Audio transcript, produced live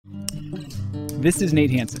This is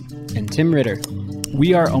Nate Hansen. And Tim Ritter.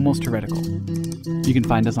 We are Almost Heretical. You can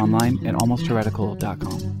find us online at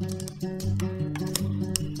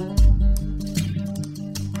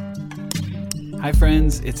almostheretical.com. Hi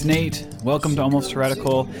friends, it's Nate. Welcome to Almost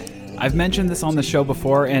Heretical. I've mentioned this on the show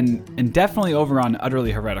before and definitely over on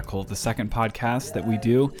Utterly Heretical, the second podcast that we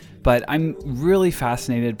do, but I'm really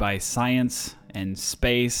fascinated by science and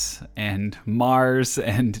space and Mars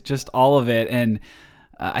and just all of it. And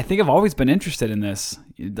I think I've always been interested in this,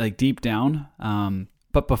 like deep down.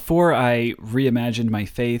 But before I reimagined my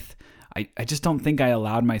faith, I just don't think I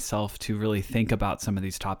allowed myself to really think about some of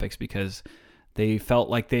these topics because they felt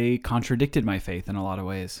like they contradicted my faith in a lot of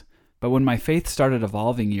ways. But when my faith started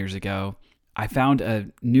evolving years ago, I found a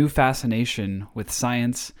new fascination with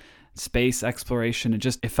science, space exploration.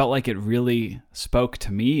 It felt like it really spoke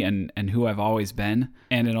to me and who I've always been.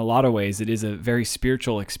 And in a lot of ways, it is a very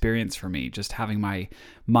spiritual experience for me, just having my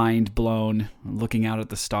mind blown, looking out at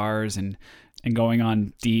the stars and going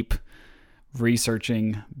on deep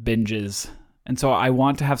researching binges. And so I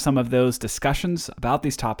want to have some of those discussions about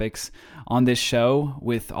these topics on this show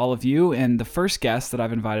with all of you. And the first guest that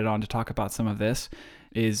I've invited on to talk about some of this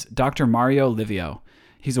is Dr. Mario Livio.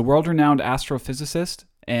 He's a world-renowned astrophysicist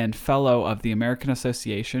and fellow of the American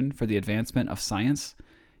Association for the Advancement of Science.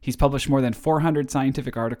 He's published more than 400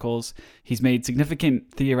 scientific articles. He's made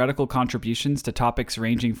significant theoretical contributions to topics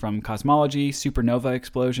ranging from cosmology, supernova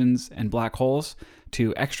explosions, and black holes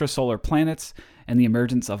to extrasolar planets and the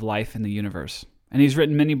emergence of life in the universe. And he's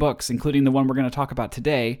written many books, including the one we're going to talk about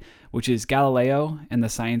today, which is Galileo and the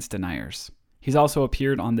Science Deniers. He's also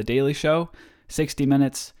appeared on The Daily Show, 60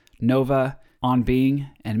 Minutes, Nova, On Being,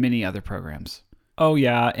 and many other programs. Oh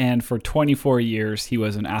yeah, and for 24 years, he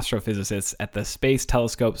was an astrophysicist at the Space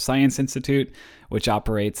Telescope Science Institute, which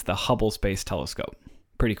operates the Hubble Space Telescope.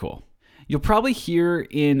 Pretty cool. You'll probably hear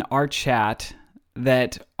in our chat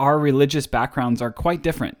that our religious backgrounds are quite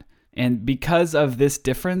different. And because of this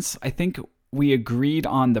difference, I think we agreed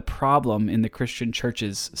on the problem in the Christian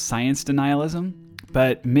church's science denialism,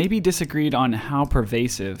 but maybe disagreed on how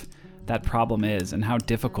pervasive that problem is and how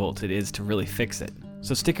difficult it is to really fix it.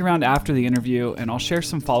 So stick around after the interview and I'll share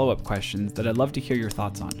some follow-up questions that I'd love to hear your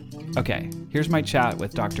thoughts on. Okay, here's my chat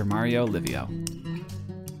with Dr. Mario Livio.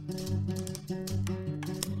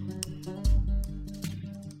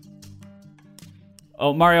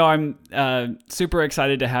 Oh, Mario, I'm super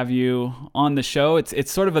excited to have you on the show.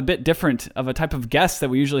 It's sort of a bit different of a type of guest that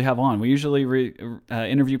we usually have on. We usually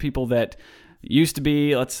interview people that used to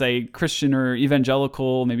be, let's say, Christian or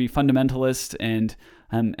evangelical, maybe fundamentalist, and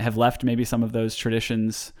have left maybe some of those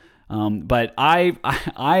traditions. But I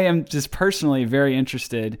am just personally very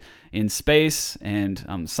interested in space and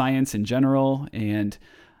science in general. And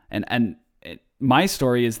my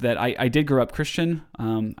story is that I did grow up Christian.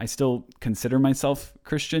 I still consider myself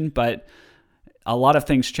Christian, but a lot of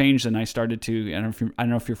things changed, and I started to. I don't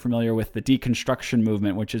know if you're familiar with the deconstruction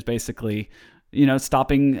movement, which is basically,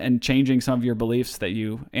 stopping and changing some of your beliefs,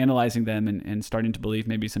 analyzing them and starting to believe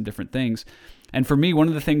maybe some different things. And for me, one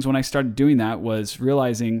of the things when I started doing that was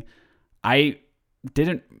realizing the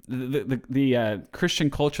Christian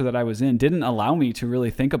culture that I was in didn't allow me to really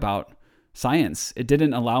think about science. It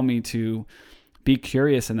didn't allow me to be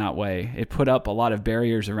curious in that way. It put up a lot of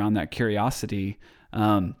barriers around that curiosity.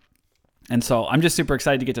 And so I'm just super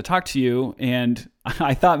excited to get to talk to you. And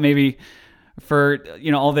I thought maybe for,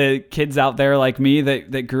 all the kids out there like me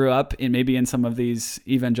that grew up in some of these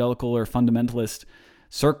evangelical or fundamentalist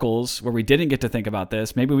circles where we didn't get to think about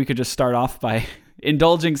this, maybe we could just start off by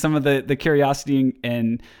indulging some of the curiosity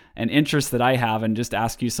and interest that I have and just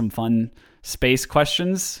ask you some fun space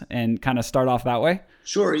questions and kind of start off that way.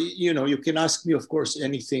 Sure. You can ask me, of course,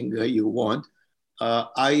 anything you want.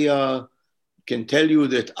 I can tell you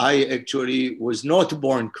that I actually was not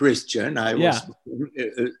born Christian. I was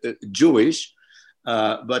Jewish,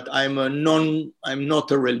 but I'm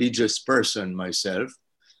not a religious person myself.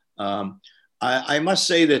 I must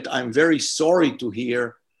say that I'm very sorry to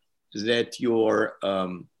hear that your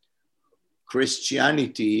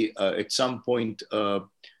Christianity at some point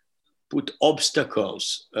put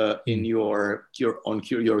obstacles in your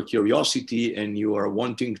curiosity and your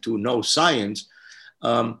wanting to know science.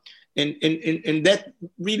 And that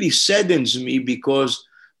really saddens me because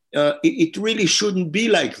it really shouldn't be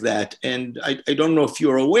like that. And I don't know if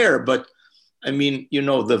you're aware, but I mean,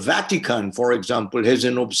 the Vatican, for example, has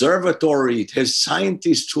an observatory. It has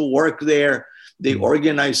scientists who work there. They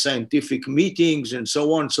organize scientific meetings and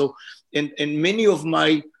so on. So, and many of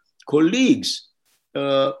my colleagues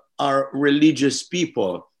are religious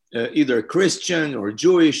people, either Christian or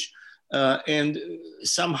Jewish, and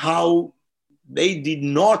somehow they did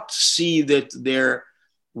not see that their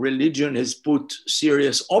religion has put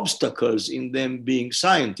serious obstacles in them being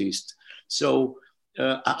scientists. So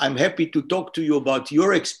I'm happy to talk to you about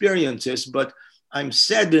your experiences, but I'm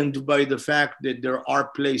saddened by the fact that there are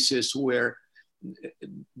places where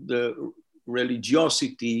the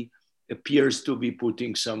religiosity appears to be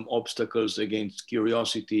putting some obstacles against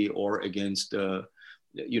curiosity or against,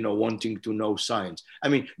 wanting to know science. I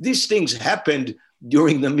mean, these things happened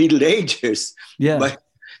during the Middle Ages,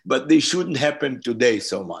 but they shouldn't happen today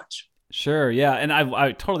so much. Sure, yeah, and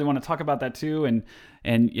I totally want to talk about that too, and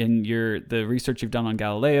the research you've done on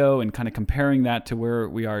Galileo and kind of comparing that to where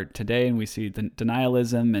we are today, and we see the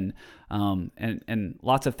denialism and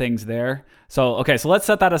lots of things there. So let's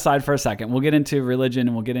set that aside for a second. We'll get into religion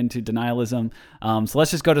and we'll get into denialism. So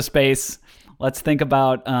let's just go to space. Let's think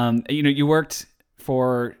about you worked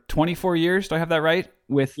for 24 years. Do I have that right?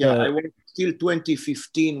 I worked till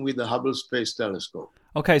 2015 with the Hubble Space Telescope.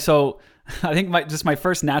 Okay, so I think my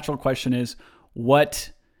first natural question is,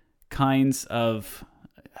 what kinds of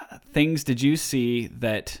things did you see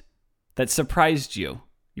that surprised you?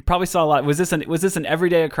 You probably saw a lot. Was this an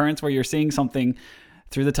everyday occurrence where you're seeing something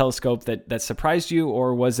through the telescope that surprised you,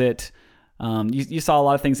 or was it you saw a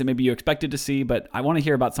lot of things that maybe you expected to see? But I want to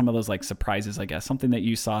hear about some of those like surprises, I guess, something that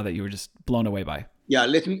you saw that you were just blown away by. Yeah,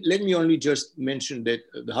 let me only just mention that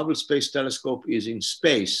the Hubble Space Telescope is in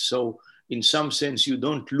space, so in some sense you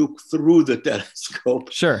don't look through the telescope.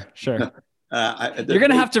 Sure. You're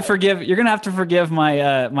gonna have to forgive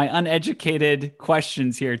my my uneducated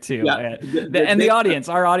questions here too. Yeah, the audience,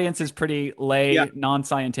 our audience is pretty lay,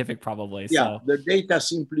 non-scientific probably. Yeah, so the data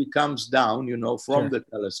simply comes down, from the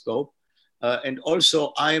telescope, and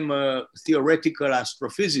also I'm a theoretical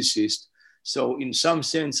astrophysicist. So in some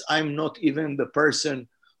sense, I'm not even the person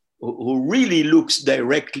who really looks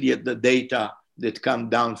directly at the data that come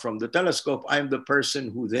down from the telescope. I'm the person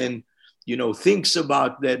who then, thinks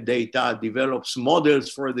about that data, develops models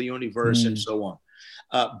for the universe and so on.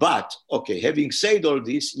 But having said all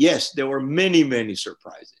this, yes, there were many, many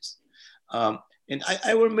surprises. And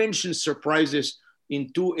I will mention surprises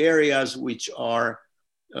in two areas which are,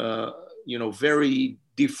 very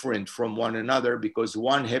different from one another, because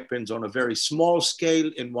one happens on a very small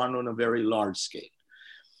scale and one on a very large scale.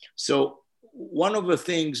 So one of the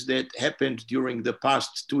things that happened during the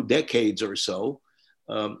past 2 decades or so,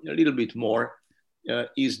 a little bit more,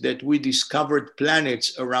 is that we discovered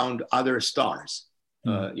planets around other stars,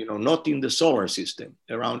 not in the solar system,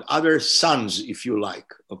 around other suns, if you like,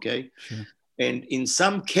 okay? Sure. And in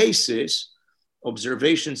some cases,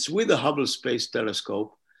 observations with the Hubble Space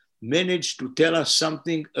Telescope managed to tell us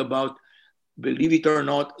something about, believe it or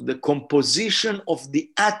not, the composition of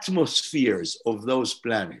the atmospheres of those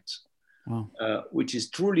planets. Wow. Which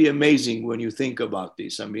is truly amazing when you think about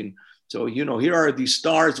this. I mean, so, here are these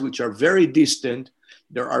stars which are very distant.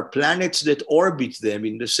 There are planets that orbit them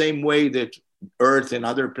in the same way that Earth and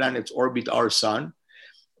other planets orbit our sun.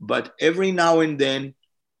 But every now and then,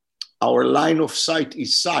 our line of sight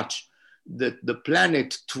is such that the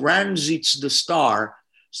planet transits the star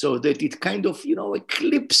so that it kind of,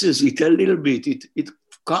 eclipses it a little bit. It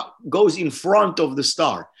goes in front of the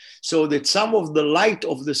star, so that some of the light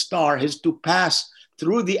of the star has to pass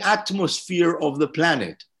through the atmosphere of the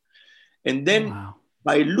planet. And then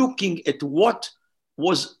by looking at what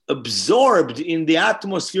was absorbed in the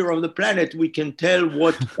atmosphere of the planet, we can tell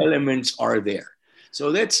what elements are there.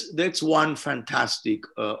 So that's one fantastic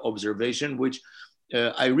observation, which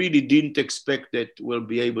I really didn't expect that we'll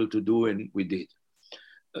be able to do, and we did.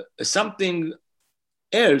 Something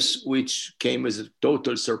else which came as a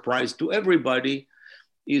total surprise to everybody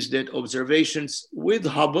is that observations with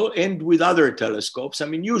Hubble and with other telescopes, I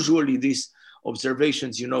mean, usually these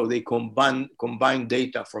observations, they combine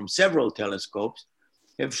data from several telescopes,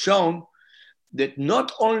 have shown that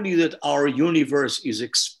not only that our universe is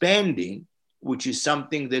expanding, which is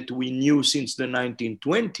something that we knew since the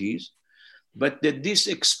 1920s, but that this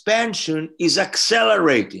expansion is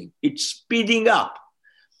accelerating, it's speeding up.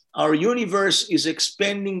 Our universe is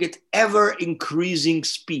expanding at ever increasing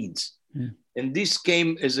speeds. And this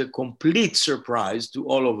came as a complete surprise to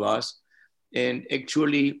all of us. And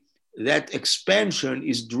actually, that expansion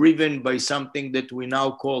is driven by something that we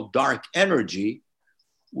now call dark energy,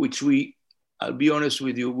 which I'll be honest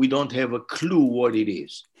with you, we don't have a clue what it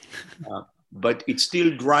is. But it's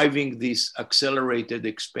still driving this accelerated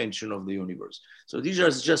expansion of the universe. So these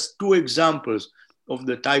are just two examples of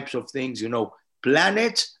the types of things,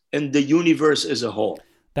 planets and the universe as a whole.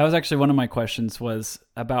 That was actually one of my questions, was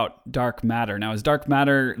about dark matter. Now, is dark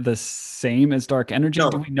matter the same as dark energy? No.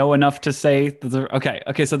 Do we know enough to say?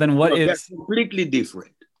 Okay. So then what is... They're completely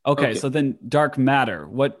different. Okay, Okay. so then dark matter.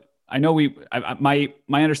 What I know my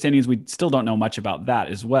understanding is we still don't know much about that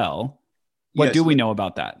as well. What do Yes. we know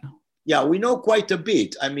about that? Yeah, we know quite a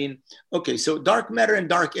bit. I mean, okay, so dark matter and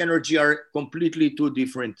dark energy are completely two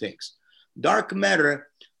different things. Dark matter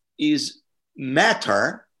is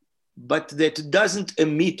matter, but that doesn't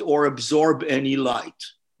emit or absorb any light.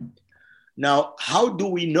 Now, how do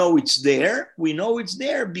we know it's there? We know it's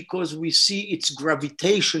there because we see its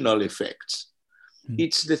gravitational effects.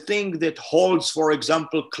 It's the thing that holds, for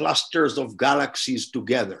example, clusters of galaxies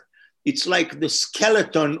together. It's like the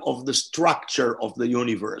skeleton of the structure of the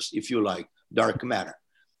universe, if you like, dark matter.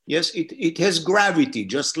 Yes, it has gravity,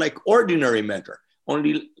 just like ordinary matter,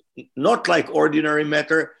 only not like ordinary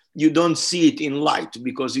matter. You don't see it in light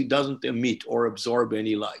because it doesn't emit or absorb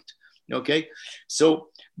any light. Okay, so,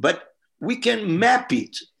 but we can map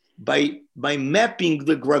it by mapping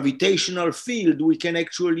the gravitational field. We can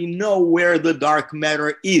actually know where the dark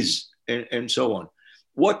matter is, and so on.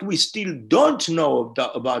 What we still don't know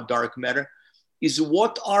about dark matter is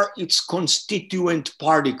what are its constituent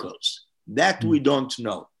particles. That we don't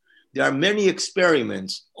know. There are many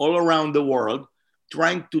experiments all around the world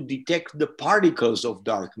trying to detect the particles of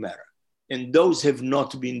dark matter, and those have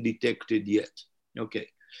not been detected yet. Okay.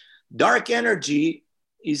 Dark energy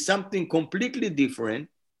is something completely different,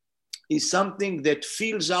 is something that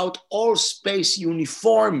fills out all space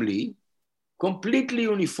uniformly, completely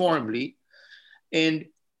uniformly. And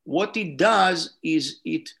what it does is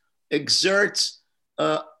it exerts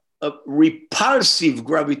a repulsive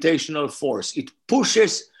gravitational force. It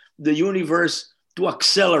pushes the universe to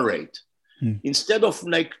accelerate. Instead of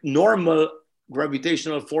like normal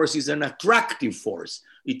gravitational force is an attractive force.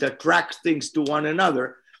 It attracts things to one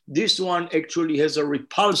another. This one actually has a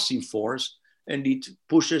repulsive force, and it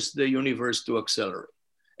pushes the universe to accelerate.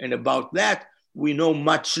 And about that, we know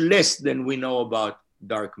much less than we know about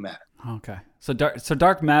dark matter. Okay. So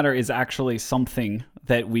dark matter is actually something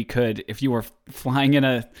that we could, if you were flying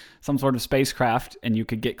in some sort of spacecraft and you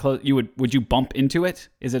could get close, would you bump into it?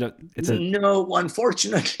 No,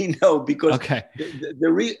 unfortunately, no, because okay.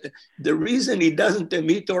 the reason it doesn't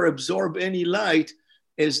emit or absorb any light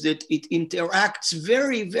is that it interacts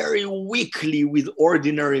very, very weakly with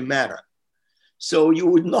ordinary matter. So you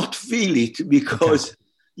would not feel it because,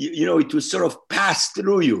 you know, it will sort of pass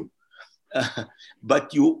through you.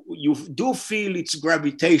 But you do feel its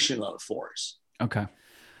gravitational force. Okay.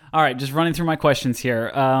 All right. Just running through my questions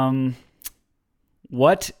here.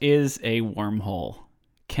 What is a wormhole?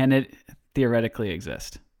 Can it theoretically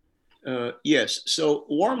exist? Yes. So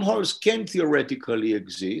wormholes can theoretically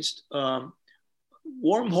exist.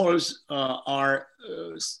 Wormholes are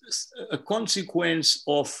a consequence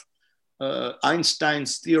of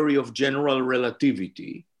Einstein's theory of general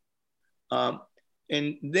relativity.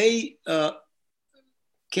 And they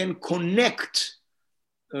can connect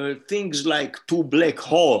things like two black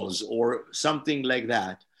holes or something like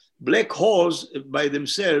that. Black holes by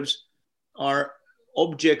themselves are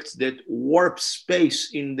objects that warp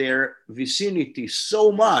space in their vicinity so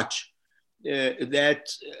much that,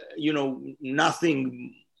 you know,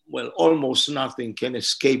 nothing, well, almost nothing can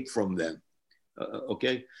escape from them.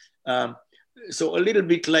 Okay. So a little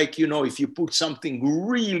bit like, you know, if you put something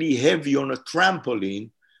really heavy on a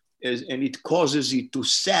trampoline and it causes it to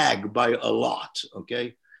sag by a lot,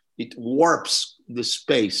 okay? It warps the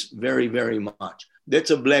space very, very much.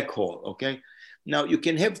 That's a black hole, okay? Now you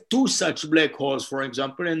can have two such black holes, for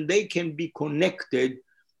example, and they can be connected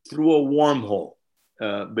through a wormhole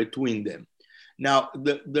between them. Now,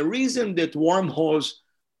 the reason that wormholes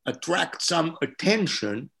attract some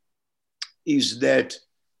attention is that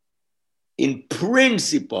in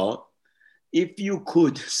principle, if you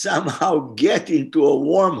could somehow get into a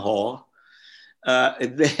wormhole,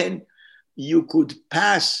 then you could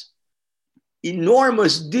pass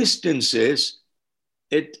enormous distances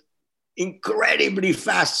at incredibly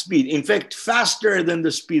fast speed. In fact, faster than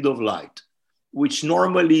the speed of light, which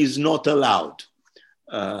normally is not allowed.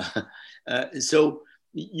 So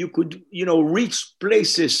you could, you know, reach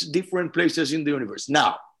places, different places in the universe.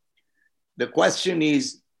 Now, the question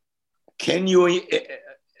is, can you,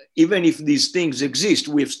 even if these things exist,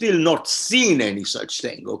 we've still not seen any such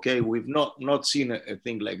thing, okay? We've not seen a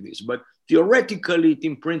thing like this, but theoretically,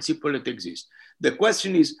 in principle, it exists. The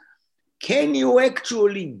question is, can you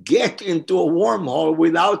actually get into a wormhole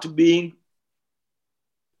without being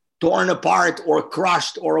torn apart or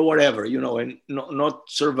crushed or whatever, you know, and not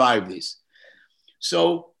survive this?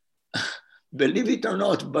 So, believe it or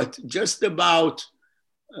not, but just about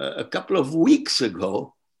a couple of weeks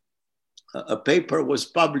ago, a paper was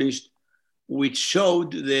published which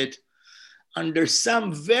showed that under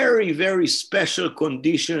some very, very special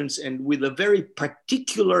conditions and with a very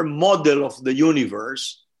particular model of the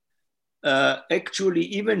universe, actually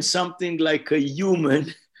even something like a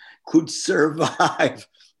human could survive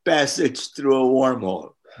passage through a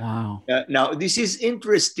wormhole. Wow. Now, this is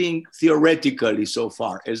interesting theoretically so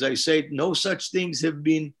far. As I said, no such things have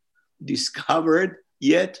been discovered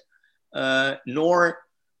yet, nor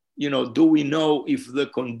do we know if the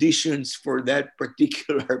conditions for that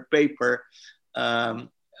particular paper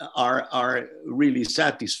are really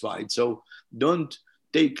satisfied. So don't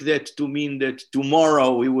take that to mean that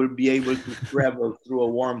tomorrow we will be able to travel through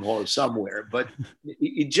a wormhole somewhere. But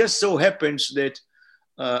it just so happens that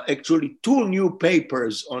actually 2 new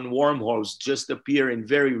papers on wormholes just appear in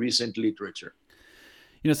very recent literature.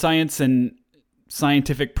 Science and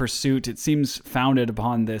scientific pursuit, it seems founded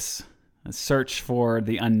upon this search for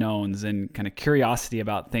the unknowns and kind of curiosity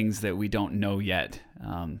about things that we don't know yet.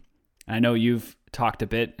 I know you've talked a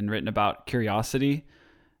bit and written about curiosity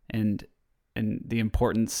and the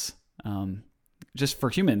importance, just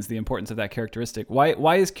for humans, the importance of that characteristic.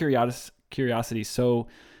 Why is curiosity so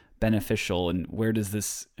beneficial, and where do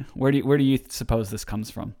you suppose this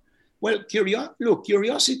comes from? Well,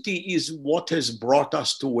 curiosity is what has brought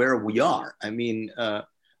us to where we are. I mean,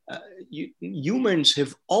 humans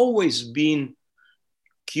have always been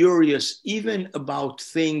curious, even about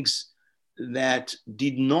things that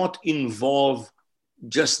did not involve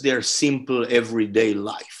just their simple everyday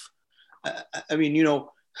life. I mean,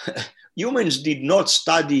 humans did not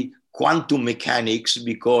study quantum mechanics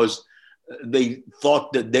because they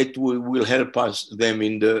thought that will help them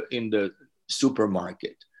in the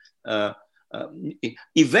supermarket.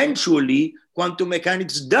 Eventually, quantum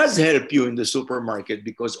mechanics does help you in the supermarket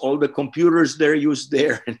because all the computers they're used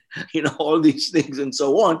there, and all these things and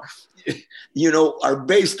so on, are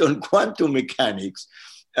based on quantum mechanics.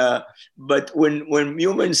 But when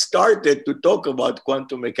humans started to talk about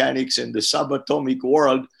quantum mechanics in the subatomic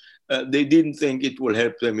world, they didn't think it will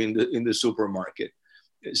help them in the supermarket.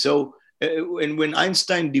 So, and when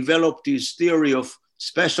Einstein developed his theory of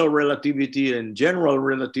special relativity and general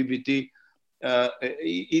relativity,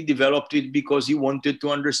 he developed it because he wanted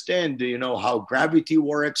to understand, how gravity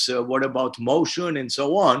works, what about motion, and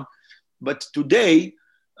so on. But today,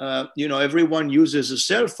 everyone uses a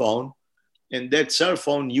cell phone, and that cell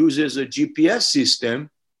phone uses a GPS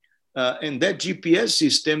system, and that GPS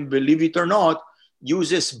system, believe it or not,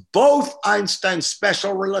 uses both Einstein's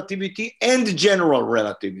special relativity and general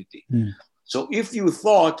relativity. So if you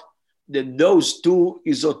thought that those 2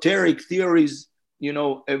 esoteric theories,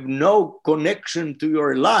 have no connection to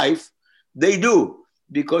your life, they do,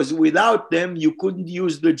 because without them, you couldn't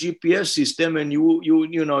use the GPS system, and you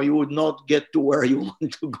would not get to where you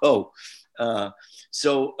want to go.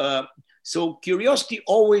 So curiosity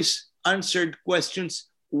always answered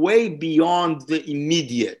questions way beyond the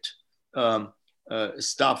immediate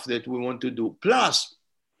stuff that we want to do. Plus,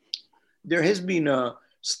 there has been a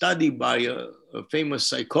study by a famous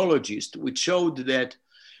psychologist which showed that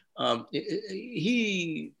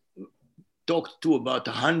he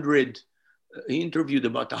interviewed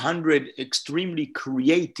about 100 extremely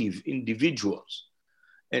creative individuals.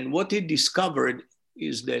 And what he discovered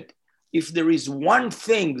is that if there is one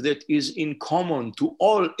thing that is in common to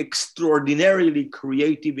all extraordinarily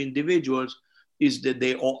creative individuals, is that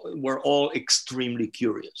they were all extremely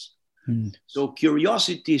curious. So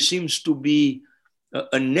curiosity seems to be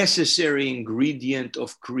a necessary ingredient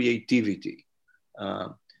of creativity.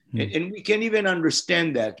 And we can even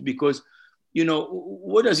understand that because,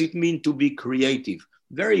 what does it mean to be creative?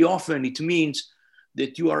 Very often it means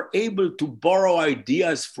that you are able to borrow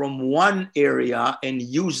ideas from one area and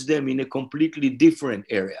use them in a completely different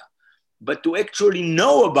area. But to actually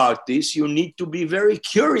know about this, you need to be very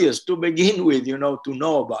curious to begin with, to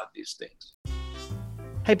know about these things.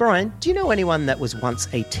 Hey, Brian, do you know anyone that was once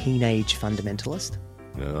a teenage fundamentalist?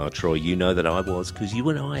 Oh, Troy, you know that I was, because you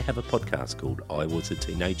and I have a podcast called I Was a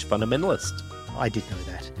Teenage Fundamentalist. I did know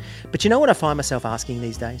that. But you know what I find myself asking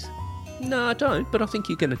these days? No, I don't, but I think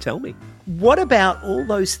you're going to tell me. What about all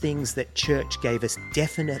those things that church gave us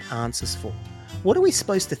definite answers for? What are we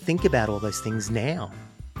supposed to think about all those things now?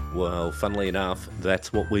 Well, funnily enough,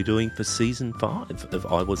 that's what we're doing for Season 5 of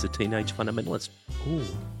I Was a Teenage Fundamentalist. Ooh,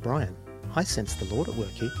 Brian, I sense the Lord at work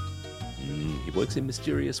here. He works in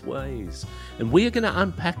mysterious ways. And we are going to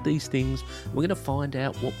unpack these things. We're going to find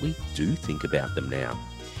out what we do think about them now.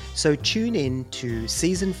 So tune in to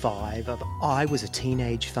Season 5 of I Was a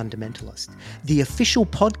Teenage Fundamentalist, the official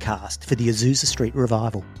podcast for the Azusa Street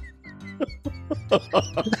Revival.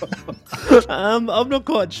 I'm not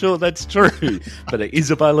quite sure that's true, but it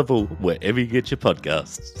is available wherever you get your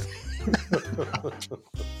podcasts.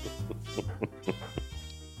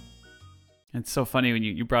 It's so funny when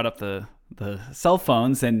you brought up the cell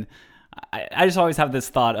phones, and I just always have this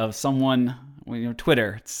thought of someone,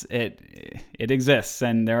 Twitter. It exists,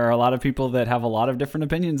 and there are a lot of people that have a lot of different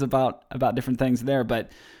opinions about different things there,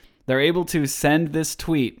 but they're able to send this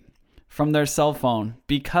tweet from their cell phone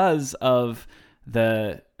because of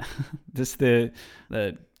the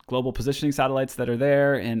global positioning satellites that are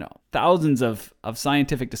there, and thousands of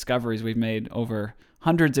scientific discoveries we've made over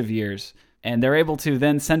hundreds of years. And they're able to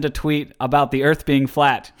then send a tweet about the Earth being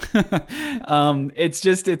flat.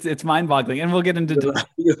 It's mind-boggling, and we'll get into.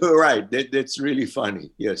 You're right. That's really funny.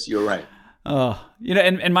 Yes, you're right.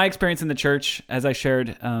 And my experience in the church, as I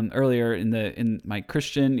shared earlier, in my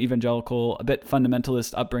Christian evangelical, a bit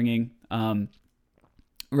fundamentalist upbringing,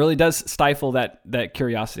 really does stifle that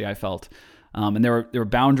curiosity I felt, and there were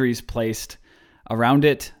boundaries placed around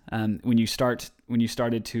it. When you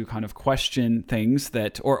started to kind of question things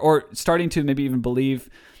that, or starting to maybe even believe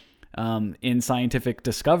in scientific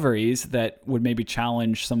discoveries that would maybe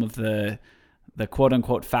challenge some of the quote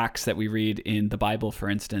unquote facts that we read in the Bible, for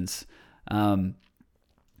instance. And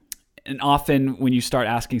often when you start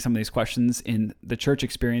asking some of these questions in the church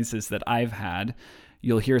experiences that I've had,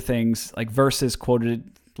 you'll hear things like verses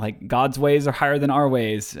quoted like God's ways are higher than our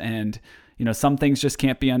ways, and some things just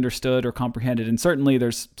can't be understood or comprehended. And certainly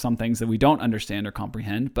there's some things that we don't understand or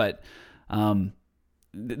comprehend, but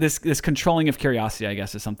this controlling of curiosity, I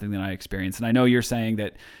guess, is something that I experience. And I know you're saying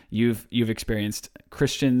that you've experienced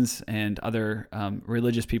Christians and other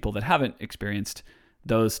religious people that haven't experienced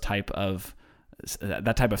that type of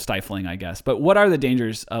stifling, I guess. But what are the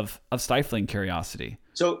dangers of stifling curiosity?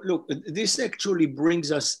 So look, this actually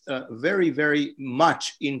brings us very, very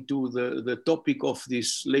much into the topic of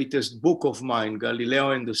this latest book of mine,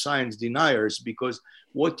 Galileo and the Science Deniers, because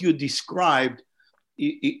what you described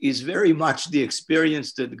is very much the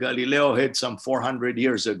experience that Galileo had some 400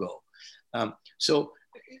 years ago. So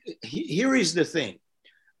here is the thing.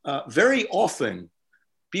 Very often,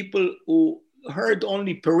 people who heard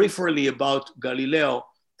only peripherally about Galileo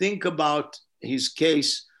think about his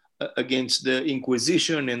case against the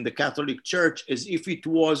Inquisition and the Catholic Church as if it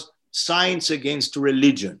was science against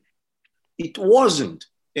religion. It wasn't,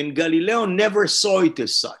 and Galileo never saw it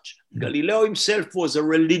as such. Galileo himself was a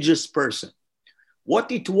religious person.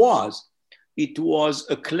 What it was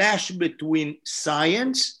a clash between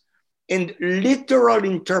science and literal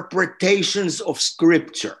interpretations of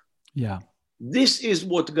scripture. Yeah. This is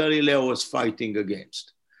what Galileo was fighting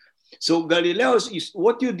against. So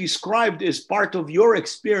what you described as part of your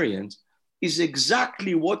experience is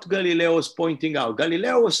exactly what Galileo was pointing out.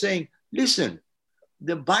 Galileo was saying, listen,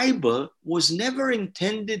 the Bible was never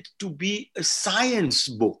intended to be a science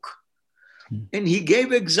book. And he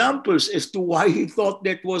gave examples as to why he thought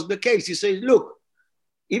that was the case. He says, look,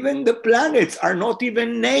 even the planets are not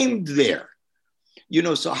even named there.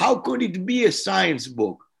 So how could it be a science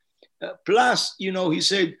book? Plus, he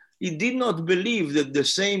said he did not believe that the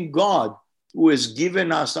same God who has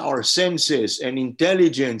given us our senses and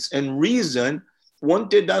intelligence and reason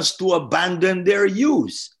wanted us to abandon their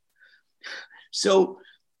use. So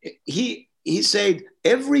he said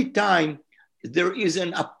every time there is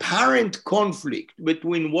an apparent conflict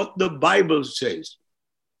between what the Bible says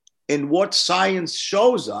and what science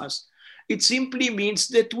shows us, it simply means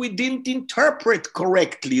that we didn't interpret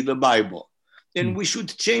correctly the Bible. And we should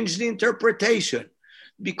change the interpretation,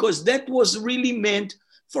 because that was really meant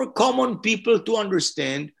for common people to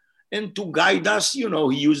understand and to guide us. He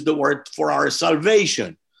used the word for our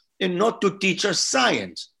salvation, and not to teach us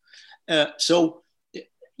science. So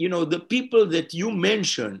the people that you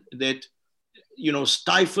mentioned that,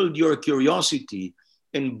 stifled your curiosity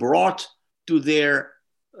and brought to their,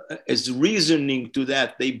 as reasoning to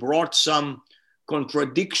that, they brought some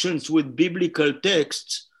contradictions with biblical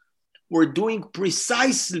texts, were doing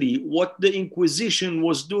precisely what the Inquisition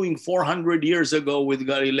was doing 400 years ago with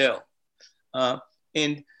Galileo.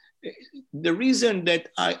 And the reason that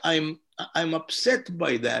I'm upset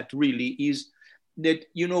by that really is that,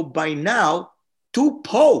 by now, 2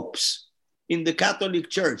 popes in the Catholic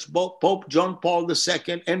Church, both Pope John Paul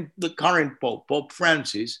II and the current Pope, Pope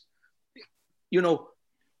Francis,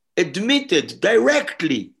 admitted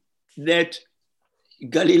directly that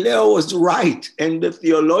Galileo was right and his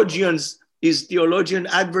theologian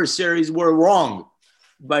adversaries were wrong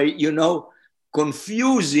by,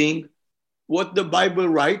 confusing what the Bible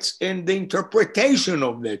writes and the interpretation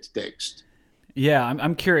of that text. Yeah,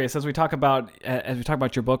 I'm curious as we talk about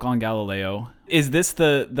your book on Galileo. Is this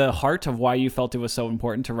the heart of why you felt it was so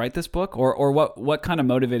important to write this book, or what kind of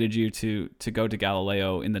motivated you to go to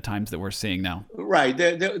Galileo in the times that we're seeing now? Right.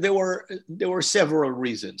 There were several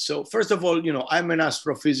reasons. So first of all, I'm an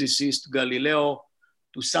astrophysicist. Galileo,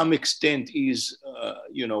 to some extent, is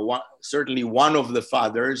certainly one of the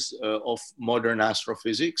fathers of modern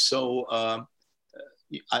astrophysics. So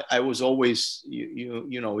I was always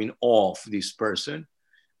in awe of this person.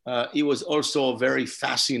 He was also a very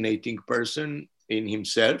fascinating person in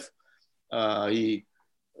himself. He,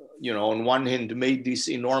 on one hand, made these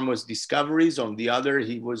enormous discoveries. On the other,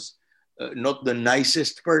 he was not the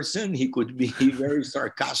nicest person. He could be very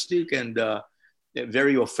sarcastic and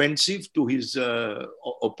very offensive to his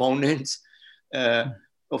opponents.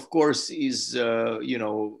 Of course, his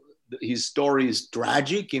story is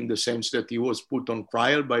tragic in the sense that he was put on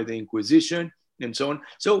trial by the Inquisition and so on.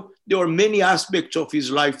 So there are many aspects of his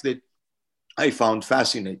life that I found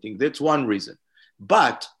fascinating. That's one reason.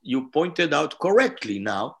 But you pointed out correctly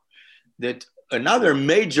now that another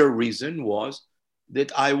major reason was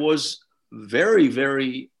that I was very,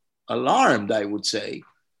 very alarmed, I would say,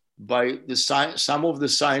 by some of the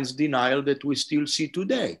science denial that we still see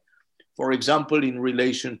today. For example, in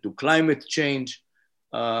relation to climate change,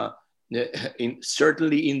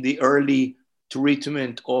 certainly in the early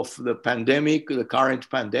treatment of the pandemic, the current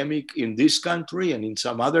pandemic in this country and in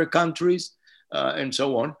some other countries, and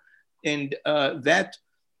so on. And that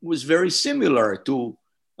was very similar to,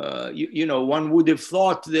 one would have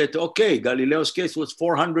thought that, okay, Galileo's case was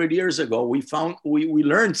 400 years ago. We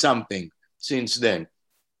learned something since then.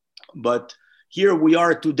 But here we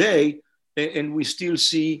are today, and we still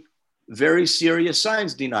see very serious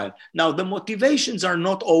science denial. Now, the motivations are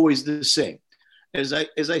not always the same. As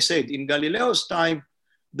I said, in Galileo's time,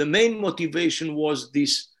 the main motivation was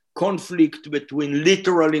this conflict between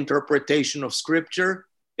literal interpretation of scripture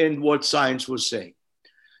and what science was saying.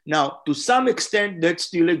 Now, to some extent, that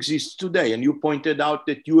still exists today. And you pointed out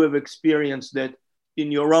that you have experienced that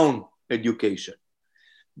in your own education.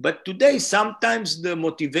 But today, sometimes the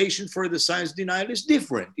motivation for the science denial is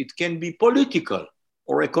different. It can be political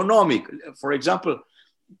or economic. For example,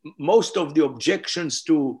 most of the objections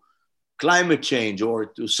to climate change or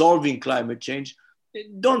to solving climate change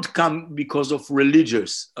don't come because of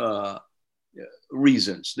religious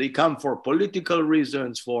reasons. They come for political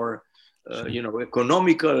reasons, for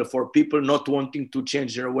economical, for people not wanting to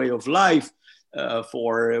change their way of life,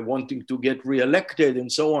 for wanting to get reelected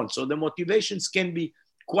and so on. So the motivations can be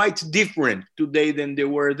quite different today than they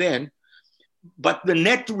were then. But the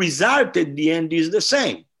net result at the end is the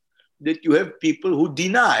same, that you have people who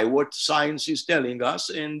deny what science is telling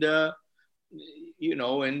us, and that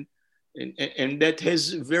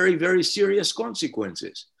has very, very serious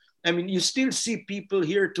consequences. I mean, you still see people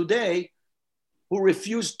here today who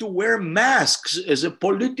refuse to wear masks as a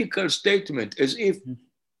political statement, as if,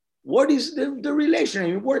 what is the relation? I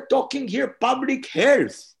mean, we're talking here public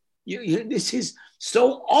health. This is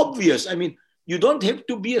so obvious. I mean, you don't have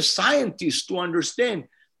to be a scientist to understand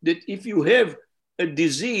that if you have a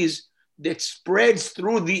disease that spreads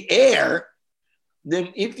through the air,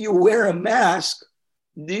 then if you wear a mask,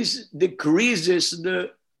 this decreases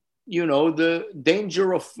the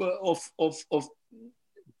danger of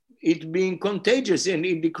it being contagious, and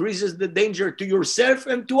it decreases the danger to yourself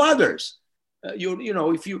and to others.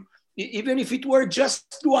 Even if it were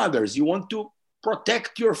just to others, you want to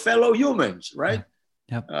protect your fellow humans, right?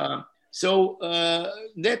 Yep. So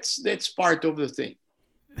that's part of the thing.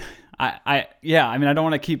 I don't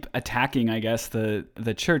want to keep attacking, I guess,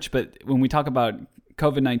 the church, but when we talk about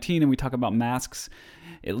COVID-19 and we talk about masks,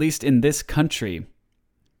 at least in this country,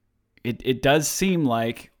 it does seem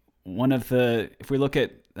like if we look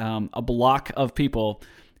at a block of people,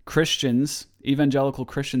 Christians, evangelical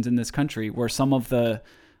Christians in this country, were some of the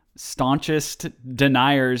staunchest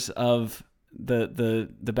deniers of the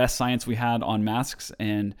best science we had on masks,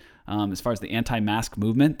 and as far as the anti-mask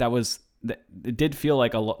movement, it does feel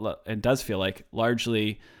like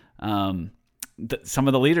largely some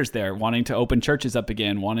of the leaders there wanting to open churches up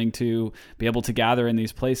again, wanting to be able to gather in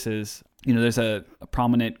these places. There's a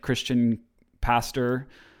prominent Christian pastor,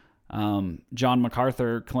 John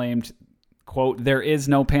MacArthur, claimed, quote, "There is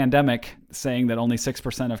no pandemic," saying that only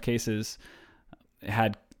 6% of cases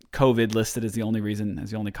had COVID listed as the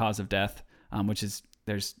only cause of death, which is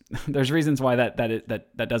there's reasons why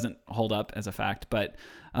that doesn't hold up as a fact. But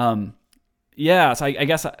so I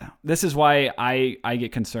guess this is why I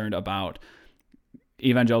get concerned about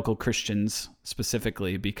evangelical Christians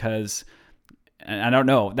specifically, because and I don't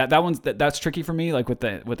know, that's tricky for me, like with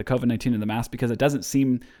the COVID-19 and the mask, because it doesn't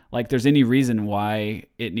seem like there's any reason why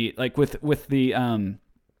like with the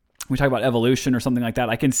we talk about evolution or something like that,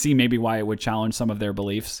 I can see maybe why it would challenge some of their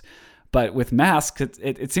beliefs. But with masks,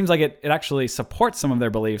 it seems like it actually supports some of their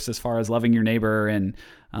beliefs as far as loving your neighbor. And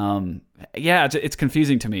it's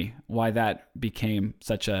confusing to me why that became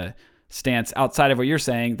such a stance outside of what you're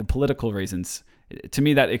saying, the political reasons. To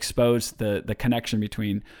me, that exposed the connection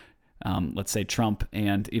between, let's say, Trump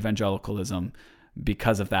and evangelicalism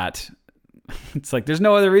because of that. It's like, there's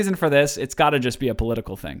no other reason for this. It's got to just be a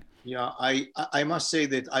political thing. Yeah, I must say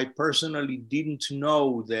that I personally didn't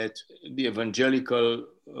know that the evangelical,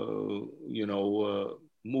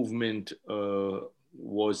 movement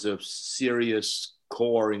was a serious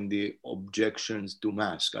core in the objections to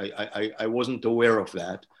mask. I wasn't aware of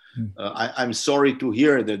that. I'm sorry to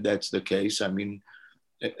hear that that's the case. I mean,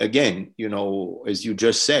 again, as you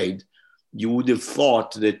just said, you would have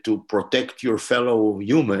thought that to protect your fellow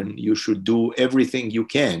human, you should do everything you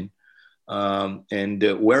can. And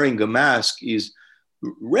wearing a mask is,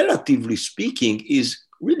 relatively speaking, is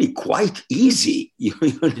really quite easy.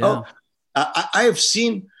 Yeah. I have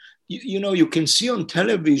seen, you can see on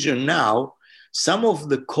television now some of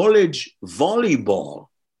the college volleyball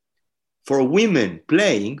for women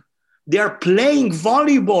playing. They are playing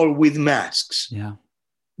volleyball with masks. Yeah.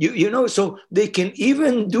 So they can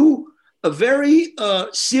even do a very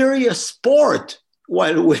serious sport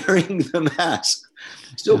while wearing the mask.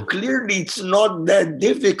 So clearly it's not that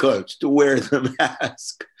difficult to wear the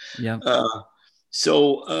mask. Yeah.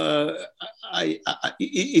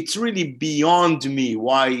 It's really beyond me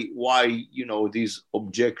why these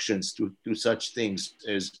objections to such things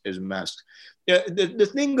as masks. The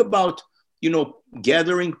thing about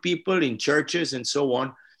gathering people in churches and so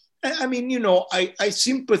on. I mean, I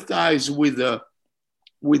sympathize with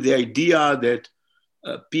the idea that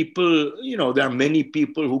people, there are many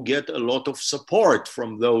people who get a lot of support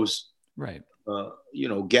from those, right,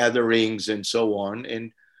 gatherings and so on,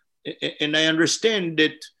 and I understand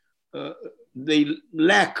that they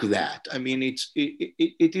lack that. I mean,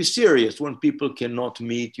 it is serious when people cannot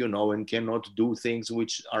meet, and cannot do things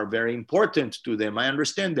which are very important to them. I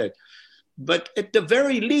understand that, but at the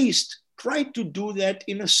very least, try to do that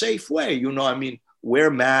in a safe way. I mean, wear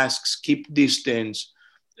masks, keep distance.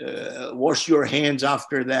 Wash your hands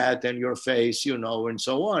after that and your face, and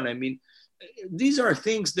so on. I mean, these are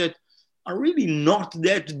things that are really not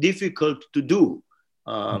that difficult to do.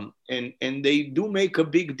 And they do make a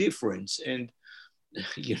big difference. And,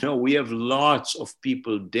 we have lots of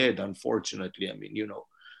people dead, unfortunately. I mean,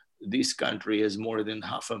 this country has more than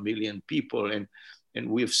 500,000 people, and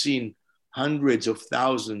we've seen hundreds of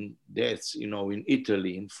thousands deaths, in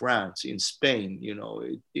Italy, in France, in Spain.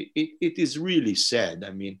 It is really sad.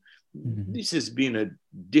 I mean, This has been a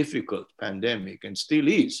difficult pandemic and still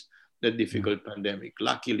is a difficult pandemic.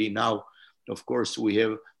 Luckily now, of course, we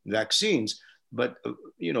have vaccines, but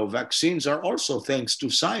vaccines are also thanks to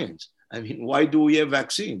science. I mean, why do we have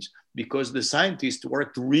vaccines? Because the scientists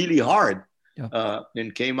worked really hard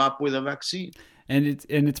and came up with a vaccine. And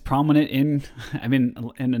it's prominent in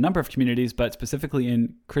a number of communities, but specifically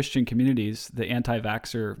in Christian communities, the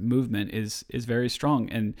anti-vaxxer movement is very strong.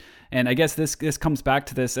 And I guess this comes back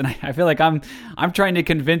to this, and I feel like I'm trying to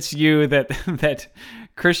convince you that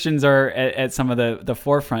Christians are at some of the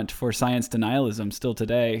forefront for science denialism still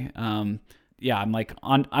today. I'm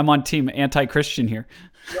on team anti-Christian here.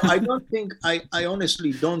 I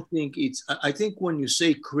honestly don't think it's. I think when you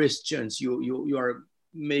say Christians, you are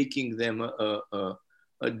making them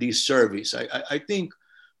a disservice. I think,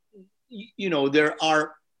 there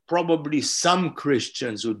are probably some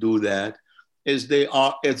Christians who do that, as there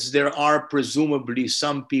are presumably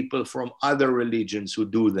some people from other religions who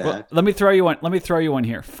do that. Well, let me throw you one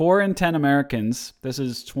here. 4 in 10 Americans, this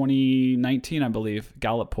is 2019, I believe,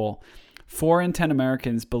 Gallup poll. 4 in 10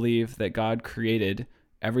 Americans believe that God created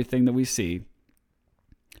everything that we see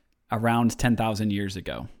around 10,000 years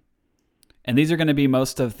ago. And these are going to be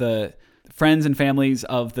most of the friends and families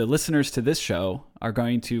of the listeners to this show are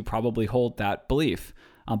going to probably hold that belief.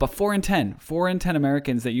 But 4 in 10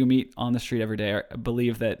 Americans that you meet on the street every day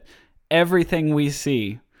believe that everything we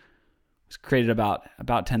see was created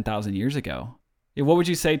about 10,000 years ago. What would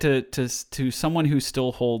you say to someone who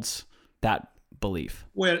still holds that belief?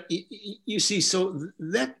 Well, you see, so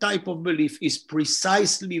that type of belief is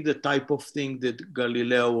precisely the type of thing that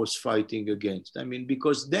Galileo was fighting against. I mean,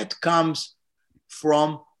 because that comes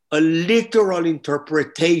from a literal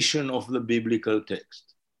interpretation of the biblical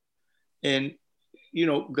text. And,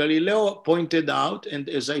 Galileo pointed out, and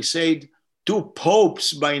as I said, 2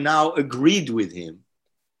 popes by now agreed with him,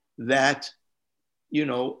 that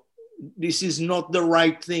this is not the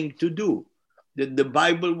right thing to do, that the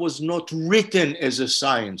Bible was not written as a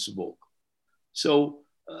science book. So,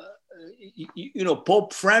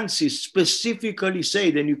 Pope Francis specifically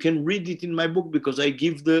said, and you can read it in my book because I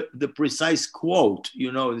give the precise quote,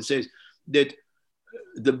 it says that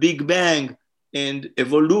the Big Bang and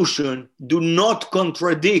evolution do not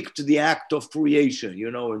contradict the act of creation,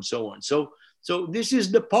 and so on. So this is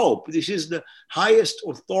the Pope. This is the highest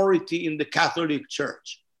authority in the Catholic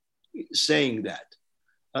Church saying that.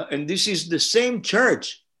 And this is the same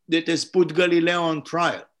church that has put Galileo on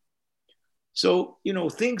trial. So,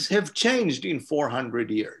 things have changed in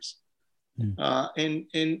 400 years.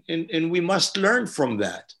 And we must learn from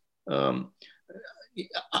that.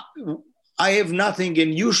 I have nothing,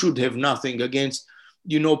 and you should have nothing against,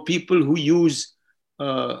 people who use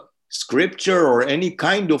scripture or any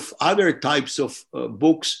kind of other types of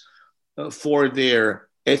books for their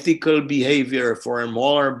ethical behavior, for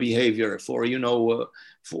moral behavior, for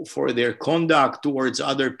their conduct towards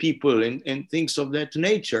other people and things of that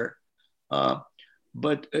nature.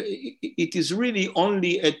 But it is really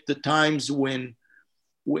only at the times when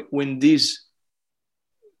these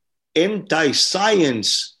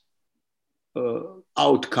anti-science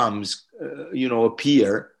outcomes,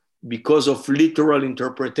 appear because of literal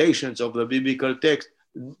interpretations of the biblical text.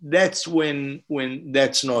 That's when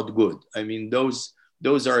that's not good. I mean, those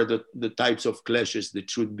are the types of clashes that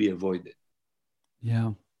should be avoided.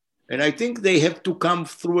 Yeah. And I think they have to come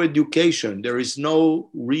through education. There is no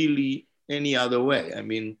really any other way. I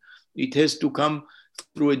mean, it has to come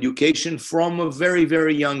through education from a very,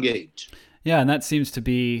 very young age. Yeah, and that seems to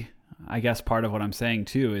be, I guess, part of what I'm saying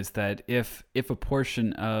too, is that if a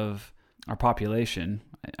portion of our population,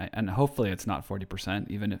 and hopefully it's not 40%,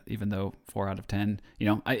 even though 4 out of 10,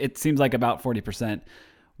 it seems like about 40%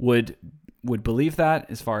 would believe that,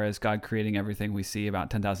 as far as God creating everything we see about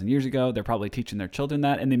 10,000 years ago. They're probably teaching their children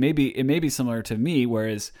that, and it may be similar to me,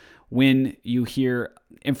 whereas when you hear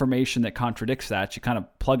information that contradicts that, you kind of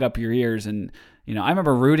plug up your ears. And I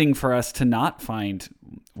remember rooting for us to not find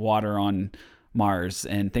water on Mars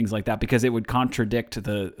and things like that, because it would contradict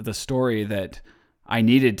the story that I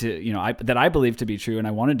needed to, that I believed to be true and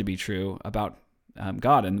I wanted to be true about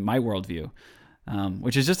God and my worldview,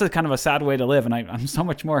 which is just a kind of a sad way to live. And I'm so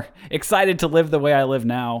much more excited to live the way I live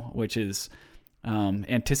now, which is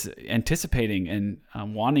anticipating and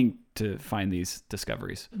wanting to find these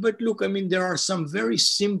discoveries. But look, I mean, there are some very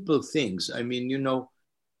simple things. I mean,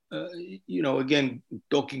 again,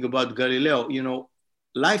 talking about Galileo,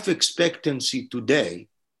 life expectancy today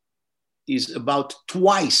is about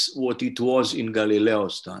twice what it was in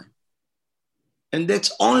Galileo's time. And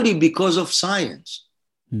that's only because of science.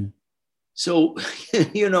 So,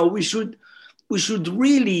 we should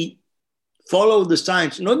really follow the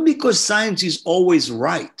science, not because science is always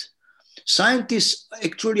right. Scientists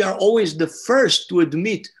actually are always the first to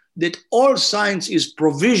admit that all science is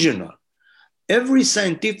provisional. Every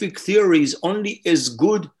scientific theory is only as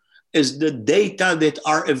good as the data that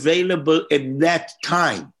are available at that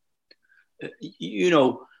time.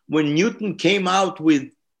 When Newton came out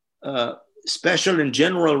with special and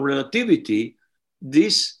general relativity,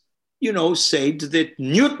 this, said that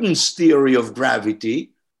Newton's theory of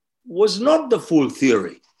gravity was not the full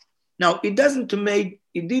theory. Now, it didn't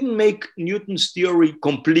make Newton's theory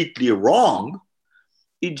completely wrong.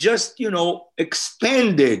 It just,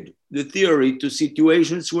 expanded the theory to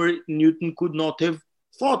situations where Newton could not have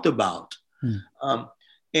thought about.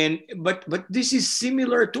 But this is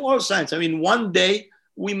similar to all science. I mean, one day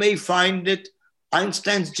we may find that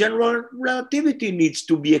Einstein's general relativity needs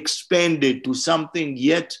to be expanded to something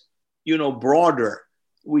yet, broader,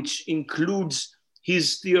 which includes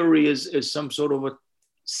his theory as some sort of a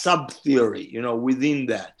sub-theory, within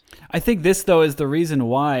that. I think this, though, is the reason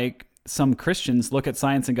why some Christians look at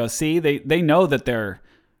science and go, see, they know that they're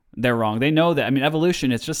wrong. They know that,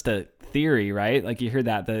 evolution is just a theory, right? Like you hear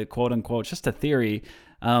that, the quote unquote, just a theory.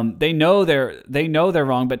 They know they're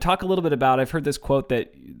wrong, but talk a little bit about, I've heard this quote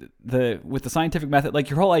that with the scientific method, like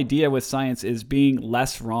your whole idea with science is being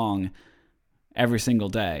less wrong every single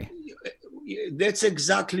day. That's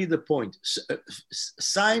exactly the point.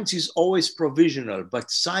 Science is always provisional,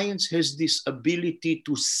 but science has this ability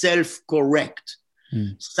to self-correct.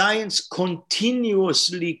 Science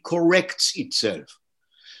continuously corrects itself.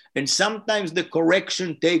 And sometimes the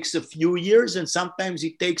correction takes a few years, and sometimes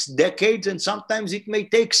it takes decades, and sometimes it may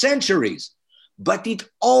take centuries. But it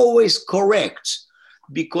always corrects,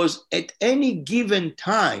 because at any given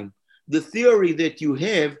time, the theory that you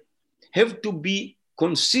have to be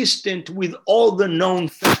consistent with all the known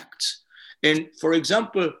facts. And for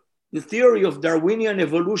example, the theory of Darwinian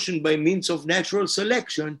evolution by means of natural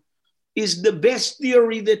selection is the best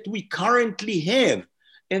theory that we currently have.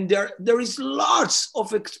 And there is lots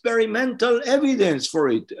of experimental evidence for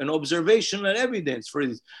it and observational evidence for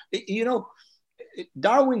it. You know,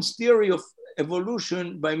 Darwin's theory of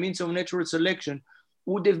evolution by means of natural selection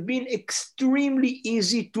would have been extremely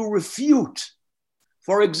easy to refute.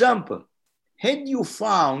 For example, had you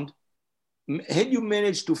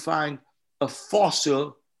managed to find a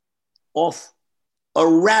fossil of a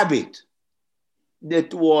rabbit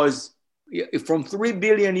that was from 3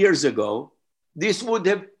 billion years ago, this would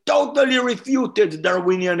have totally refuted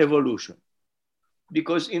Darwinian evolution.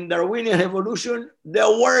 Because in Darwinian evolution, there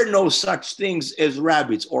were no such things as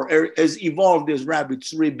rabbits or as evolved as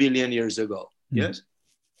rabbits 3 billion years ago. Yes?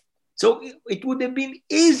 So it would have been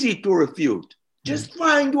easy to refute. Just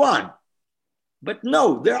find one. But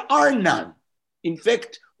no, there are none. In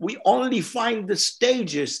fact, we only find the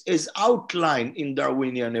stages as outlined in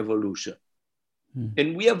Darwinian evolution.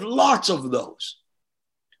 And we have lots of those.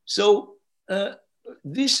 So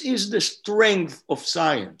this is the strength of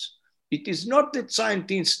science. It is not that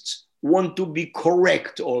scientists want to be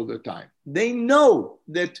correct all the time. They know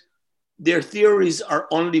that their theories are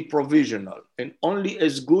only provisional and only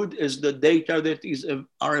as good as the data that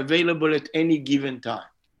are available at any given time.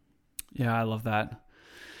 Yeah, I love that.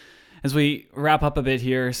 As we wrap up a bit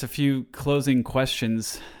here, just a few closing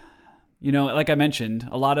questions. You know, like I mentioned,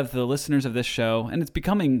 a lot of the listeners of this show, and it's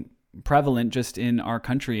becoming prevalent just in our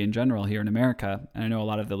country in general here in America, and I know a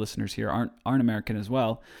lot of the listeners here aren't American as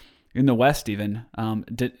well, in the West even,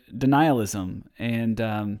 denialism.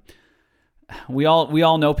 And we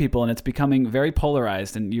all know people, and it's becoming very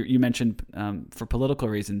polarized. And you mentioned for political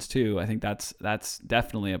reasons too. I think that's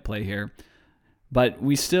definitely a play here. But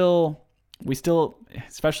we still,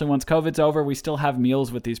 especially once COVID's over, we still have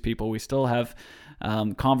meals with these people. We still have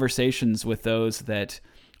conversations with those that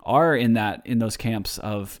are in those camps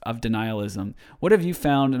of denialism. What have you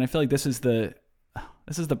found? And I feel like this is the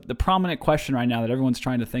prominent question right now that everyone's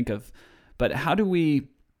trying to think of. But how do we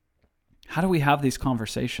have these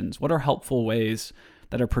conversations? What are helpful ways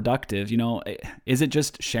that are productive? You know, is it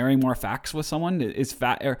just sharing more facts with someone?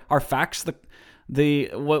 Are facts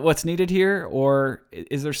what's needed here, or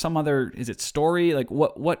is there some other? Is it story? Like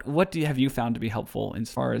what have you found to be helpful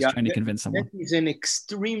as far as trying to convince someone? That is an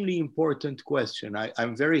extremely important question.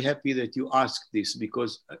 I'm very happy that you asked this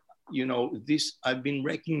because you know I've been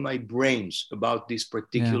racking my brains about this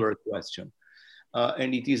particular question,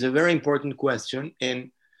 and it is a very important question.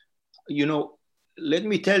 And you know, let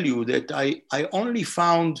me tell you that I only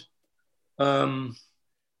found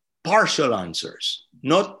partial answers,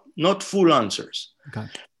 not full answers. Okay.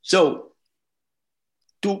 So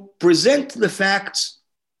to present the facts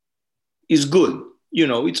is good. You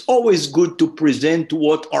know, it's always good to present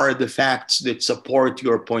what are the facts that support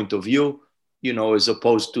your point of view, you know, as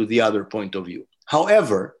opposed to the other point of view.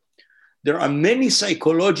 However, there are many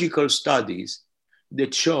psychological studies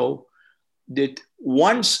that show that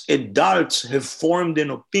once adults have formed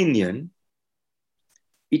an opinion,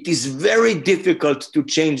 it is very difficult to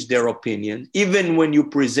change their opinion, even when you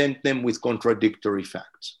present them with contradictory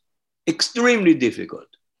facts. Extremely difficult.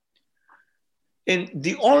 And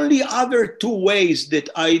the only other two ways that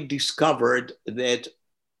I discovered that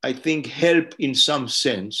I think help in some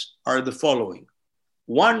sense are the following.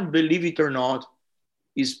 One, believe it or not,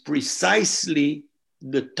 is precisely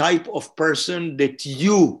the type of person that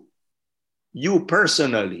you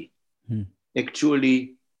personally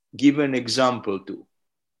actually give an example to.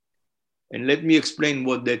 And let me explain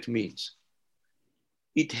what that means.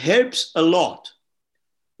 It helps a lot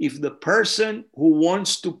if the person who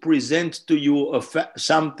wants to present to you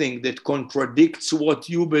something that contradicts what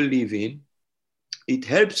you believe in, it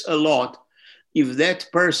helps a lot if that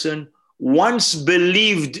person once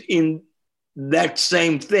believed in that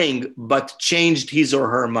same thing, but changed his or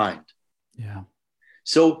her mind. Yeah.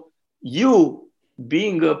 So you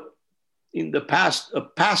being in the past a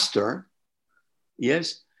pastor,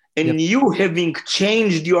 yes, and you having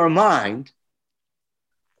changed your mind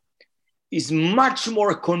is much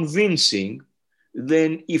more convincing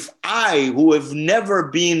than if I, who have never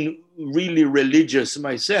been really religious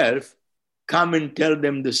myself, come and tell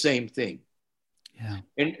them the same thing. Yeah.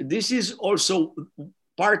 And this is also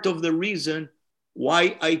part of the reason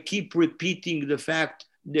why I keep repeating the fact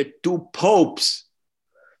that two popes,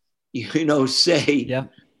 you know, say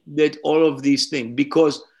that all of these things,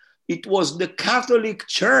 because it was the Catholic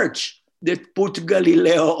Church that put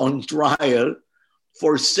Galileo on trial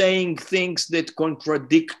for saying things that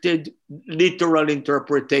contradicted literal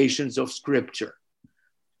interpretations of scripture.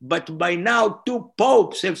 But by now, two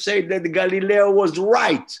popes have said that Galileo was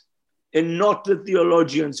right. and not the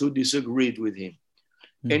theologians who disagreed with him.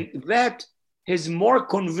 And that has more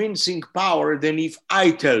convincing power than if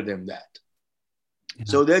I tell them that. Yeah.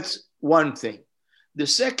 So that's one thing. The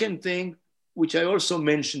second thing, which I also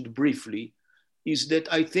mentioned briefly, is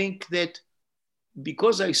that I think that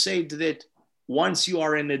because I said that once you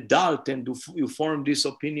are an adult and you form this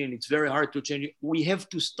opinion, it's very hard to change it. We have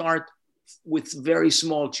to start with very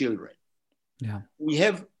small children. Yeah. We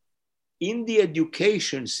have, in the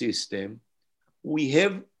education system, we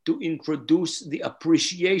have to introduce the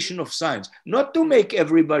appreciation of science, not to make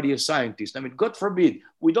everybody a scientist. I mean, God forbid,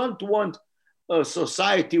 we don't want a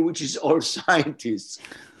society which is all scientists.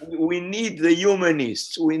 We need the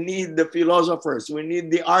humanists, we need the philosophers, we need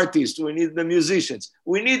the artists, we need the musicians,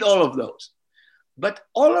 we need all of those. But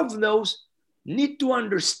all of those need to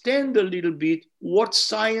understand a little bit what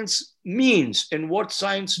science means and what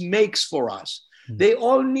science makes for us. They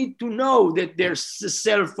all need to know that their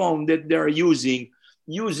cell phone that they're using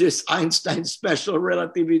uses Einstein's special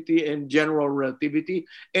relativity and general relativity,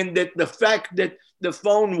 and that the fact that the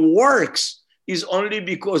phone works is only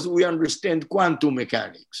because we understand quantum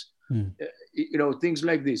mechanics. Things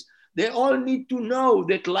like this. They all need to know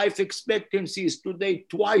that life expectancy is today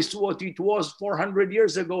twice what it was 400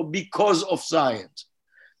 years ago because of science.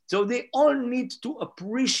 So they all need to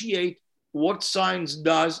appreciate what science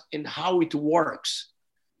does and how it works.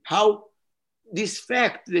 How this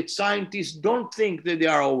fact that scientists don't think that they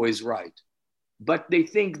are always right, but they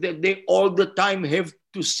think that they all the time have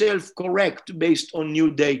to self-correct based on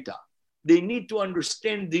new data. They need to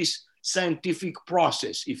understand this scientific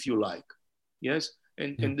process, if you like. Yes?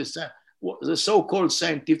 And the so-called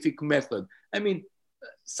scientific method. I mean,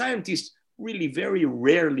 scientists really very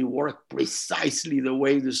rarely work precisely the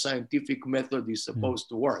way the scientific method is supposed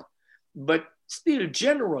to work. But still,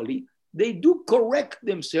 generally, they do correct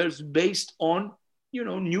themselves based on,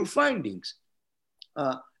 new findings.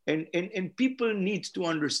 And people need to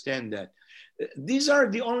understand that. These are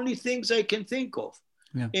the only things I can think of.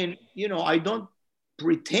 Yeah. And, I don't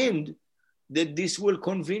pretend that this will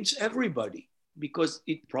convince everybody, because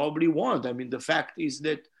it probably won't. I mean, the fact is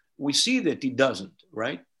that we see that it doesn't,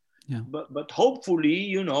 right? Yeah. But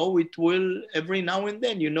hopefully, it will every now and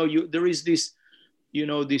then. There is this,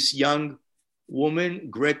 this young woman,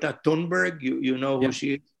 Greta Thunberg. You know who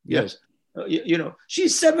she is? Yes.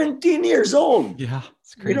 She's 17 years old. Yeah,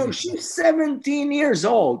 it's crazy. She's 17 years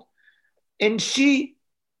old, and she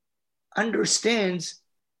understands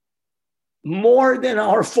more than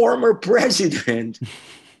our former president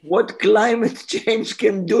what climate change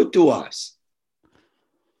can do to us.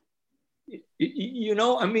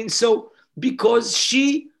 So because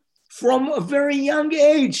she, from a very young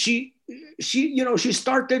age, she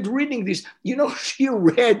started reading this. She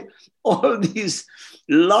read all these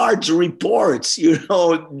large reports,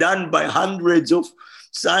 done by hundreds of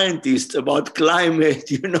scientists about climate,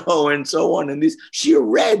 and so on. And this, she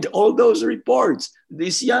read all those reports,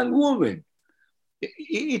 this young woman.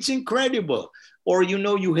 It's incredible. Or,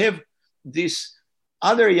 you have this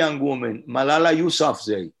other young woman, Malala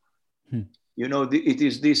Yousafzai. It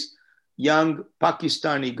is this young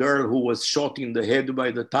Pakistani girl who was shot in the head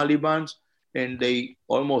by the Taliban, and they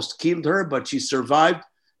almost killed her, but she survived,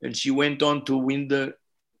 and she went on to win the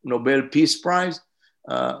Nobel Peace Prize.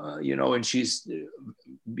 And she's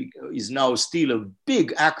is now still a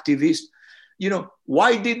big activist.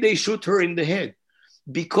 Why did they shoot her in the head?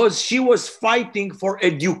 Because she was fighting for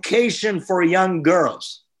education for young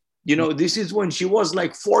girls. This is when she was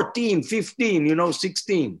like 14, 15,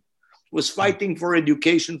 16, was fighting for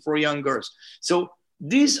education for young girls. So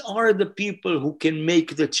these are the people who can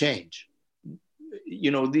make the change.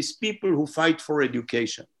 These people who fight for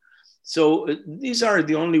education. So these are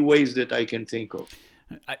the only ways that I can think of.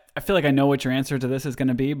 I feel like I know what your answer to this is going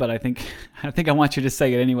to be, but I think I want you to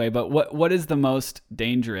say it anyway. But what is the most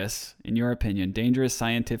dangerous, in your opinion, dangerous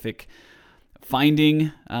scientific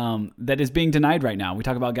finding that is being denied right now? We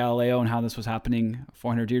talk about Galileo and how this was happening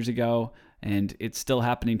 400 years ago, and it's still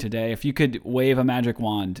happening today. If you could wave a magic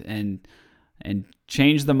wand and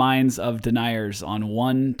change the minds of deniers on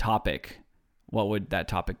one topic, what would that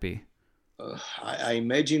topic be? I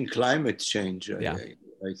imagine climate change. Yeah.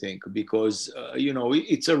 I think, because,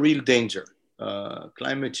 it's a real danger.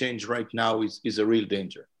 Climate change right now is a real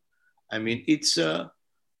danger. I mean, it's,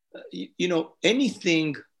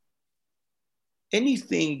 anything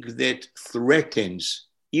that threatens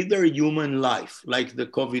either human life, like the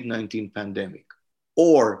COVID-19 pandemic,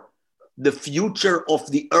 or the future of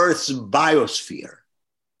the Earth's biosphere.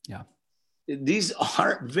 Yeah. These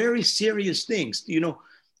are very serious things.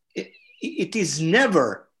 It is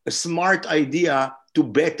never a smart idea to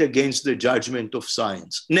bet against the judgment of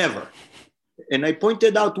science. Never. And I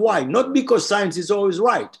pointed out why. Not because science is always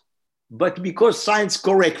right, but because science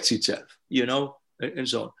corrects itself, and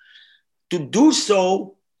so on. To do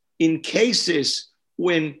so in cases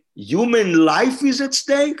when human life is at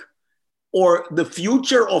stake or the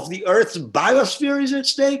future of the Earth's biosphere is at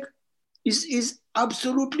stake is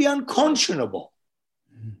absolutely unconscionable.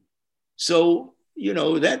 Mm-hmm. So,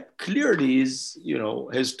 that clearly is,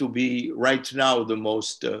 has to be right now the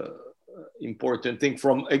most important thing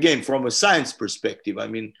from a science perspective. I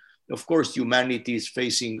mean, of course, humanity is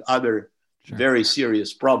facing other very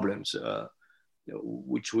serious problems,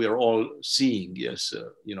 which we are all seeing. Yes,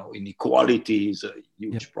 inequality is a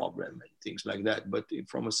huge problem and things like that. But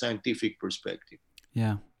from a scientific perspective.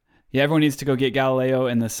 Yeah. Yeah, everyone needs to go get Galileo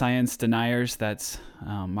and the Science Deniers. That's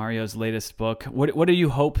Mario's latest book. What do you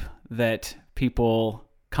hope that people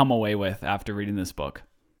come away with after reading this book?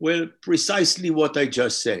 Well, precisely what I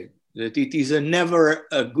just said, that it is never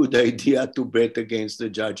a good idea to bet against the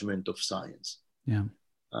judgment of science. Yeah.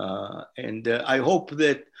 And I hope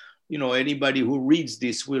that, anybody who reads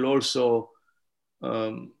this will also,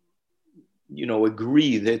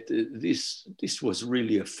 agree that this was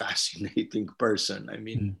really a fascinating person. I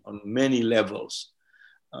mean, on many levels.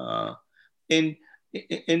 And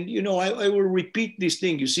I will repeat this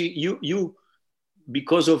thing. You see, you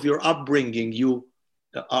because of your upbringing, you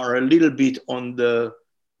are a little bit on the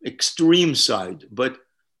extreme side. But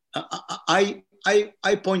I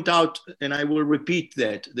point out, and I will repeat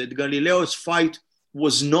that Galileo's fight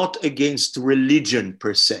was not against religion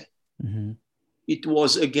per se. Mm-hmm. It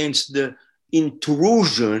was against the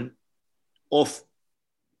intrusion of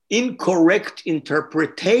incorrect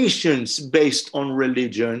interpretations based on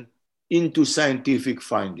religion into scientific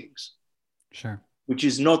findings. Sure. Which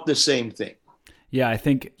is not the same thing. Yeah, I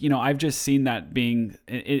think, I've just seen that being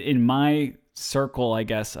in my circle, I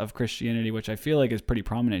guess, of Christianity, which I feel like is pretty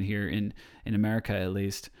prominent here in America, at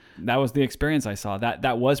least. That was the experience I saw.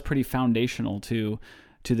 That was pretty foundational to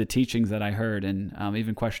the teachings that I heard, and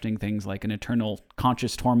even questioning things like an eternal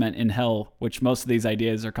conscious torment in hell, which most of these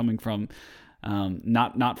ideas are coming from,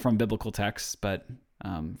 not from biblical texts, but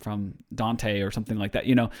from Dante or something like that.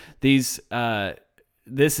 This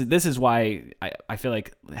is why I feel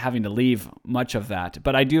like having to leave much of that.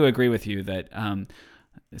 But I do agree with you that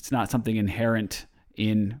it's not something inherent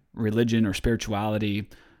in religion or spirituality.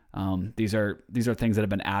 These are things that have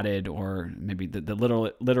been added, or maybe the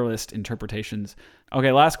literalist interpretations.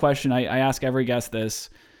 Okay, last question. I ask every guest this.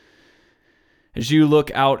 As you look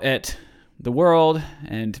out at the world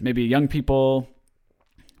and maybe young people,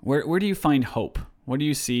 where do you find hope? What do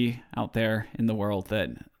you see out there in the world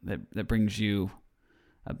that brings you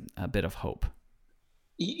a bit of hope?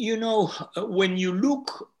 When you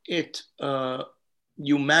look at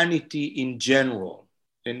humanity in general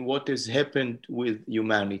and what has happened with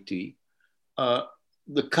humanity,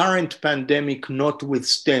 the current pandemic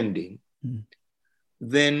notwithstanding,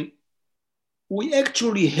 then we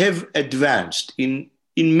actually have advanced in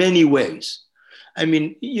many ways. I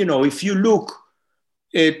mean, if you look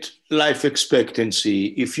at life expectancy,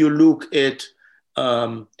 if you look at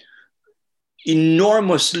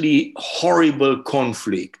enormously horrible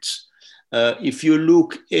conflicts, if you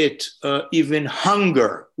look at even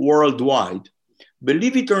hunger worldwide,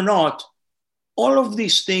 believe it or not, all of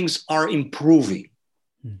these things are improving.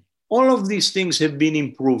 All of these things have been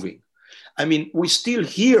improving. I mean, we still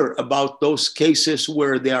hear about those cases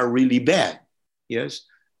where they are really bad, yes,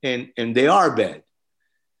 and they are bad.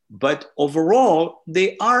 But overall,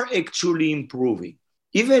 they are actually improving.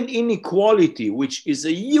 Even inequality, which is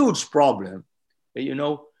a huge problem,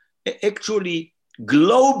 actually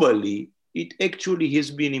globally, it actually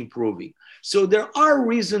has been improving. So there are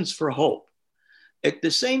reasons for hope. At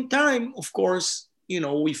the same time, of course,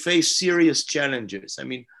 we face serious challenges. I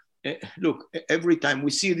mean, look, every time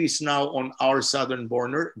we see this now on our southern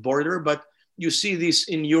border, but you see this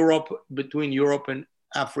in Europe, between Europe and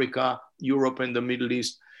Africa, Europe and the Middle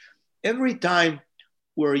East. Every time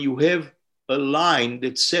where you have a line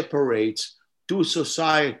that separates two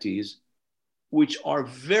societies, which are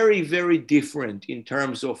very, very different in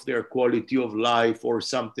terms of their quality of life or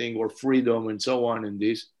something, or freedom and so on in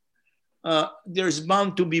this, there's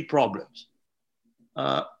bound to be problems.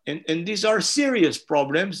 And these are serious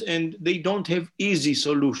problems, and they don't have easy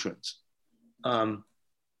solutions.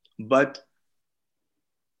 But,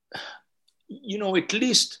 at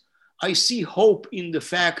least I see hope in the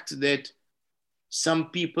fact that some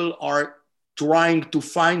people are trying to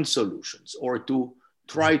find solutions or to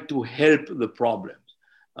try to help the problems.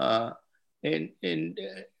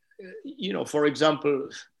 For example,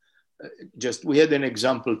 we had an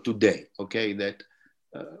example today, okay, that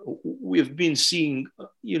we've been seeing,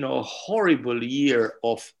 a horrible year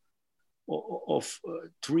of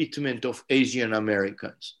treatment of Asian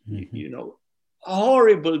Americans. Mm-hmm.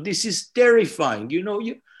 Horrible. This is terrifying.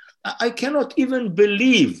 I cannot even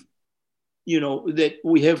believe, that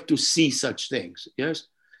we have to see such things. Yes.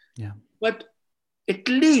 Yeah. But at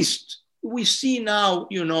least we see now,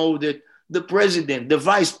 that the president, the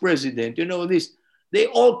vice president, they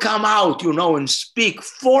all come out, and speak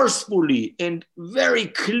forcefully and very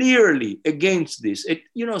clearly against this.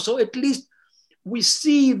 So at least we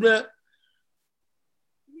see the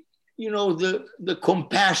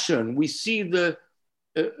compassion, we see the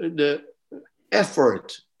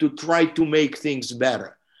effort to try to make things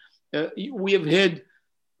better. We have had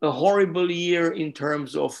a horrible year in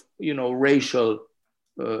terms of, racial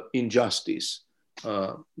injustice.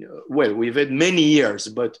 We've had many years,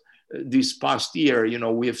 but this past year,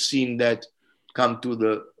 we have seen that come to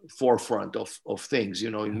the forefront of things,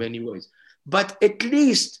 in many ways. But at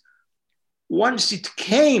least once it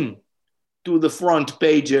came to the front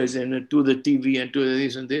pages and to the TV and to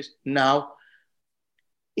this and this, now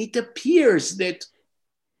it appears that,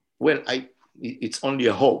 it's only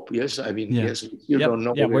a hope. Yes. I mean, yes, you don't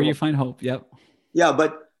know. Yeah. Where you find hope. Yep. Yeah.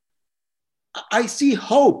 But I see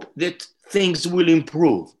hope that things will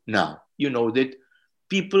improve now, that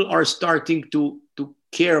people are starting to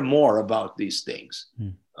care more about these things.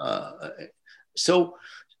 So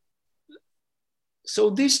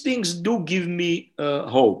these things do give me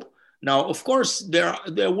hope. Now, of course, there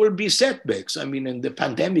will be setbacks. I mean, and the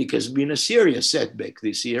pandemic has been a serious setback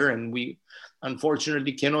this year, and we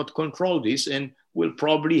unfortunately cannot control this, and we'll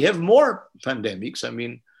probably have more pandemics. I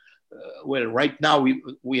mean, right now we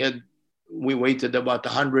waited about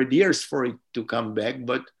 100 years for it to come back,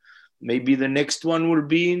 but maybe the next one will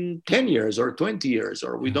be in 10 years or 20 years,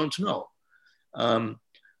 or we don't know.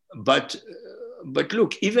 But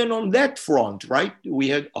look, even on that front, right, we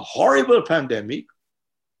had a horrible pandemic,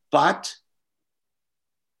 but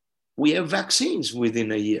we have vaccines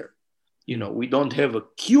within a year. We don't have a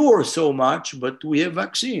cure so much, but we have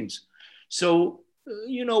vaccines. So,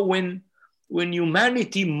 when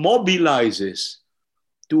humanity mobilizes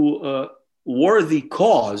to a worthy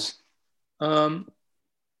cause,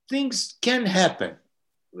 things can happen,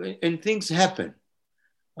 and things happen.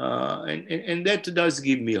 And that does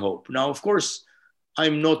give me hope. Now, of course,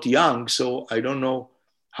 I'm not young, so I don't know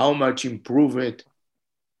how much improvement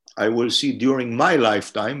I will see during my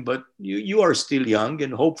lifetime, but you are still young,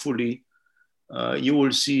 and hopefully you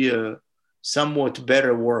will see a somewhat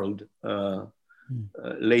better world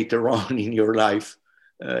later on in your life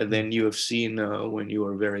than you have seen when you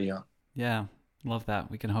were very young. Yeah, love that.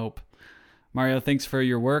 We can hope. Mario, thanks for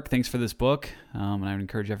your work. Thanks for this book. And I would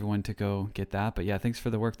encourage everyone to go get that. But yeah, thanks for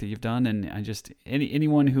the work that you've done. And I just,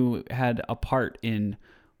 anyone who had a part in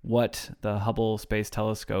what the Hubble Space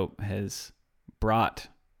Telescope has brought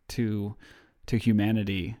to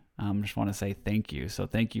humanity, just want to say thank you. So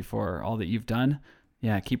thank you for all that you've done.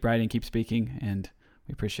 Yeah, keep writing, keep speaking, and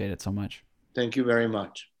we appreciate it so much. Thank you very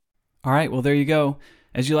much. All right, well, there you go.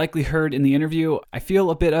 As you likely heard in the interview, I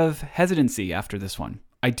feel a bit of hesitancy after this one.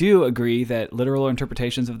 I do agree that literal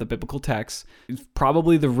interpretations of the biblical text is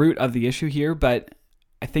probably the root of the issue here, but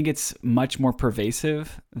I think it's much more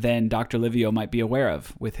pervasive than Dr. Livio might be aware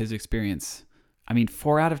of with his experience. I mean,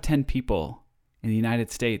 4 out of 10 people in the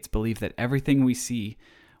United States believe that everything we see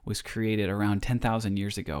was created around 10,000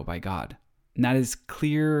 years ago by God. And that is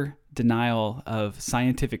clear denial of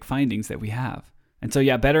scientific findings that we have. And so,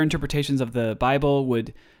 yeah, better interpretations of the Bible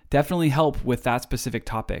would definitely help with that specific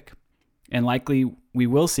topic. And likely we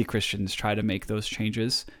will see Christians try to make those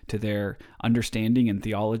changes to their understanding and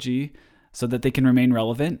theology so that they can remain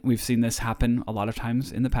relevant. We've seen this happen a lot of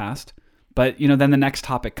times in the past. But, then the next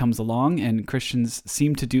topic comes along and Christians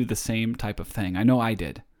seem to do the same type of thing. I know I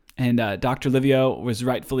did. And Dr. Livio was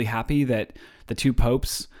rightfully happy that the 2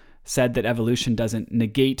 popes said that evolution doesn't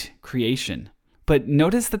negate creation. But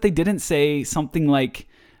notice that they didn't say something like,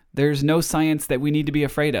 there's no science that we need to be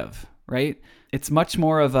afraid of, right? It's much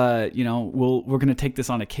more of a, we're going to take this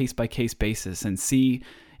on a case-by-case basis and see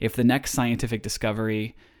if the next scientific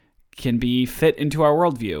discovery can be fit into our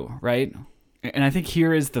worldview, right? And I think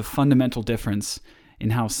here is the fundamental difference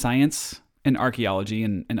in how science and archaeology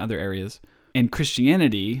and other areas and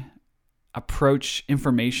Christianity approach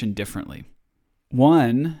information differently.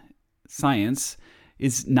 One, science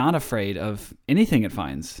is not afraid of anything it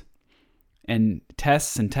finds and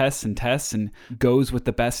tests and tests and tests and goes with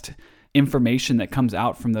the best information that comes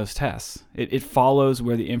out from those tests. It follows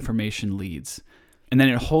where the information leads. And then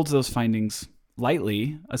it holds those findings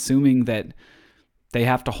lightly, assuming that they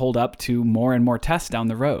have to hold up to more and more tests down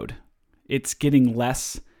the road. it's getting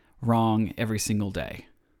less wrong every single day.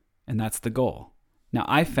 And that's the goal. Now,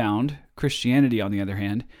 I found Christianity, on the other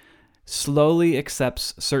hand, slowly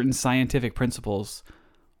accepts certain scientific principles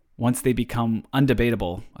once they become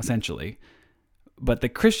undebatable, essentially. But the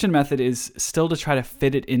Christian method is still to try to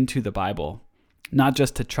fit it into the Bible, not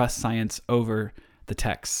just to trust science over the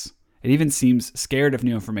texts. It even seems scared of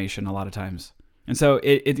new information a lot of times. And so,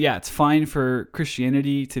 it's fine for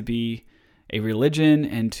Christianity to be a religion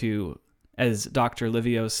and to, as Dr.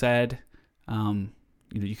 Livio said,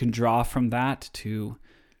 you can draw from that to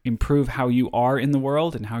improve how you are in the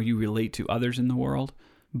world and how you relate to others in the world.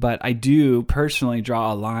 But I do personally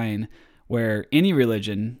draw a line where any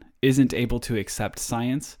religion isn't able to accept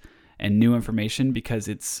science and new information because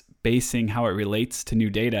it's basing how it relates to new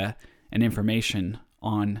data and information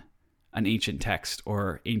on an ancient text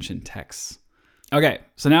or ancient texts. Okay,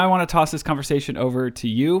 so now I want to toss this conversation over to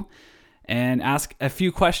you and ask a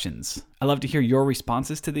few questions. I love to hear your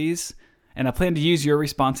responses to these, and I plan to use your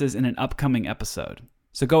responses in an upcoming episode.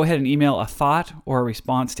 So go ahead and email a thought or a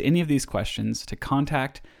response to any of these questions to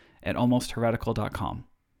contact@almostheretical.com.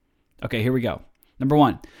 Okay, here we go. Number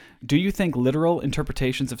 1, do you think literal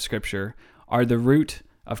interpretations of Scripture are the root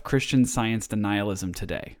of Christian science denialism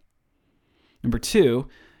today? Number 2,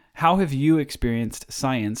 how have you experienced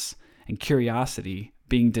science and curiosity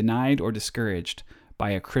being denied or discouraged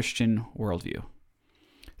by a Christian worldview?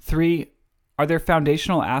 3, are there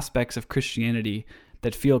foundational aspects of Christianity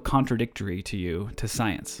that feel contradictory to you to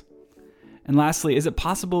science? And lastly, is it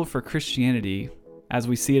possible for Christianity, as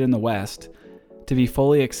we see it in the West, to be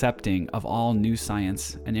fully accepting of all new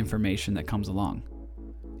science and information that comes along?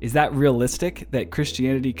 Is that realistic, that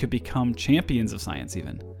Christianity could become champions of science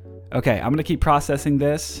even? Okay, I'm going to keep processing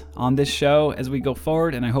this on this show as we go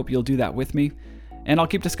forward, and I hope you'll do that with me. And I'll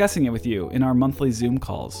keep discussing it with you in our monthly Zoom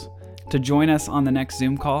calls. To join us on the next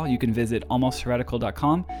Zoom call, you can visit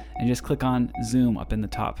almostheretical.com and just click on Zoom up in the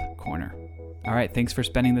top corner. All right, thanks for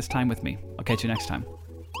spending this time with me. I'll catch you next time.